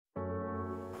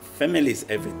Family is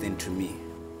everything to me.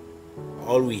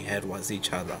 All we had was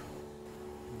each other.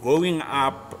 Growing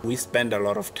up, we spent a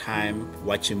lot of time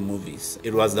watching movies.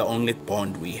 It was the only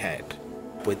bond we had.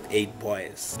 With 8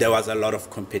 boys, there was a lot of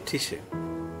competition.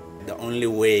 The only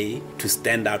way to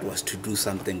stand out was to do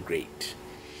something great.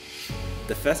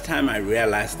 The first time I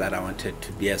realized that I wanted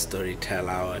to be a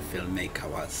storyteller or a filmmaker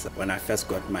was when I first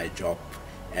got my job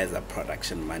as a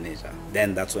production manager.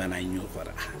 Then that's when I knew that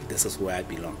this is where I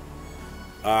belong.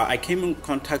 I came in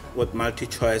contact with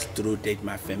MultiChoice through Date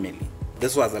My Family.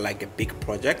 This was like a big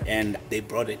project, and they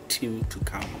brought a team to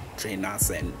come train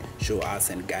us and show us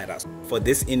and guide us. For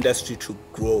this industry to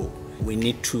grow, we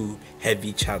need to have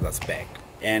each other's back.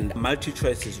 And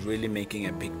MultiChoice is really making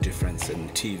a big difference in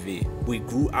TV. We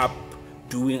grew up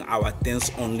doing our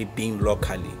things only being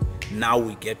locally. Now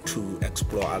we get to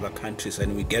explore other countries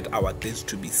and we get our things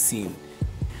to be seen.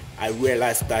 I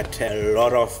realized that a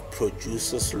lot of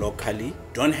producers locally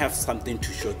don't have something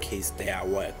to showcase their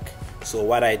work. So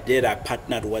what I did, I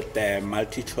partnered with the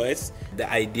MultiChoice. The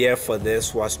idea for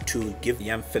this was to give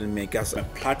young filmmakers a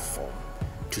platform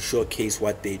to showcase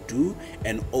what they do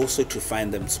and also to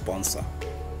find them sponsor.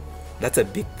 That's a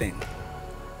big thing.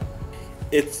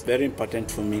 It's very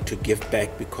important for me to give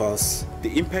back because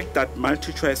the impact that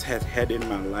MultiChoice has had in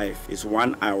my life is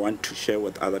one I want to share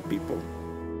with other people.